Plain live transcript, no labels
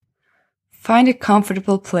Find a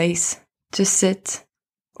comfortable place to sit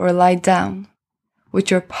or lie down with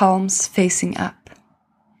your palms facing up.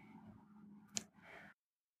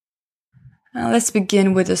 Now let's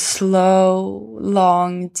begin with a slow,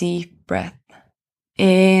 long, deep breath.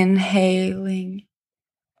 Inhaling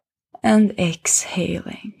and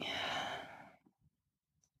exhaling.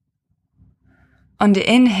 On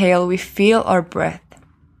the inhale, we feel our breath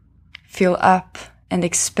fill up and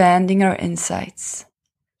expanding our insides.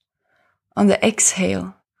 On the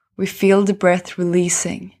exhale, we feel the breath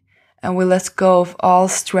releasing and we let go of all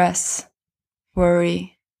stress,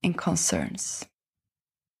 worry, and concerns.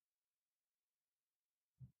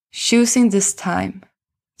 Choosing this time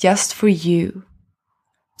just for you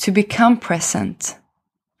to become present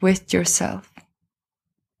with yourself.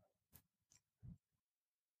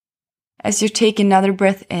 As you take another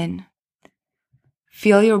breath in,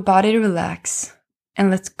 feel your body relax and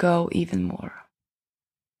let go even more.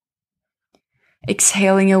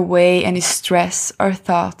 Exhaling away any stress or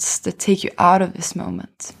thoughts that take you out of this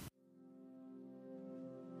moment.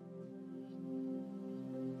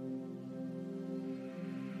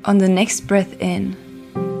 On the next breath in,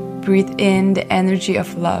 breathe in the energy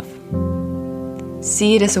of love.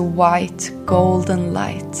 See it as a white, golden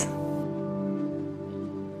light.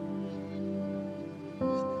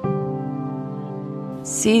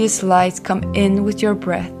 See this light come in with your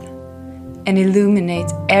breath and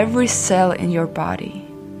illuminate every cell in your body.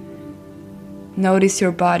 Notice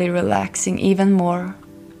your body relaxing even more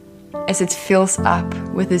as it fills up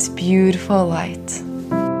with this beautiful light.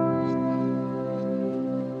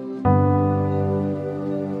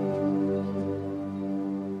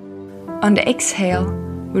 On the exhale,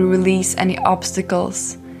 we release any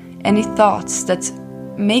obstacles, any thoughts that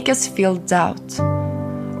make us feel doubt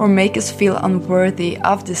or make us feel unworthy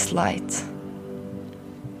of this light.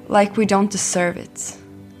 Like we don't deserve it,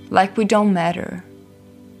 like we don't matter.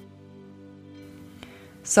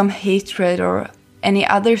 Some hatred or any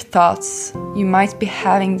other thoughts you might be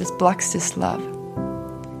having that blocks this love.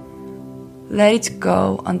 Let it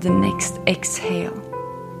go on the next exhale.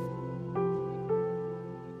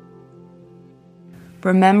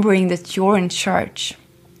 Remembering that you're in charge.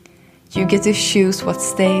 You get to choose what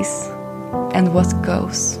stays and what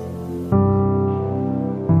goes.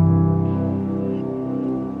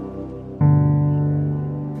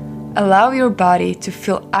 Allow your body to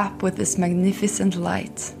fill up with this magnificent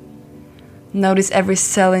light. Notice every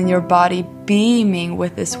cell in your body beaming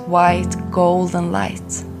with this white, golden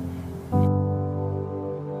light.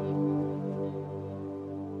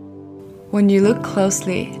 When you look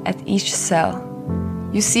closely at each cell,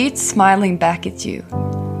 you see it smiling back at you,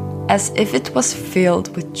 as if it was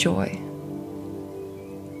filled with joy.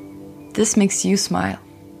 This makes you smile.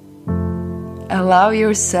 Allow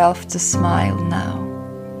yourself to smile now.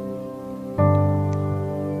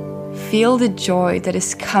 Feel the joy that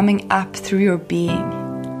is coming up through your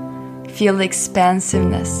being. Feel the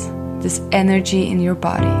expansiveness, this energy in your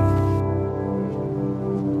body.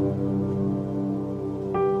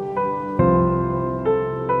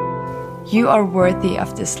 You are worthy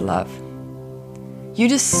of this love. You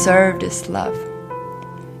deserve this love.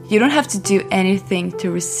 You don't have to do anything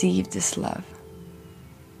to receive this love.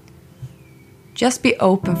 Just be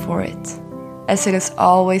open for it, as it is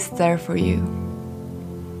always there for you.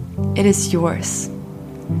 It is yours.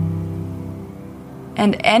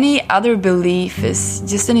 And any other belief is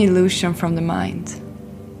just an illusion from the mind.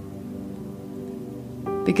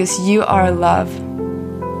 Because you are love,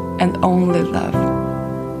 and only love.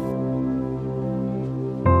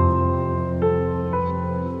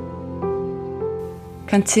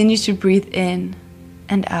 Continue to breathe in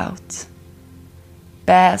and out.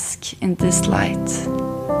 Bask in this light.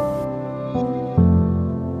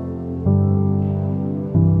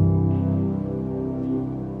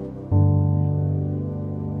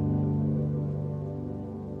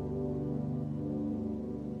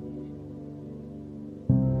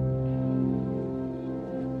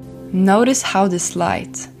 Notice how this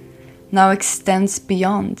light now extends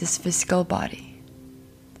beyond this physical body.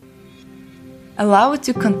 Allow it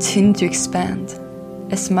to continue to expand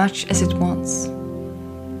as much as it wants.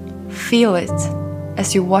 Feel it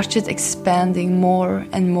as you watch it expanding more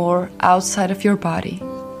and more outside of your body.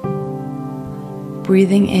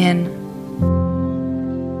 Breathing in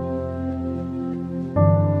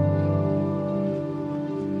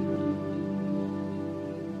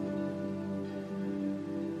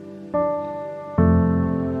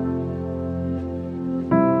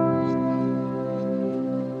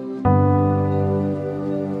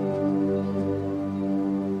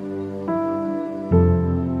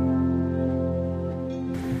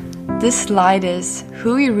This light is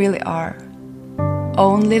who you really are,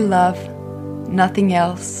 only love, nothing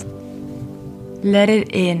else. Let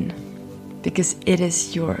it in, because it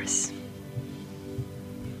is yours.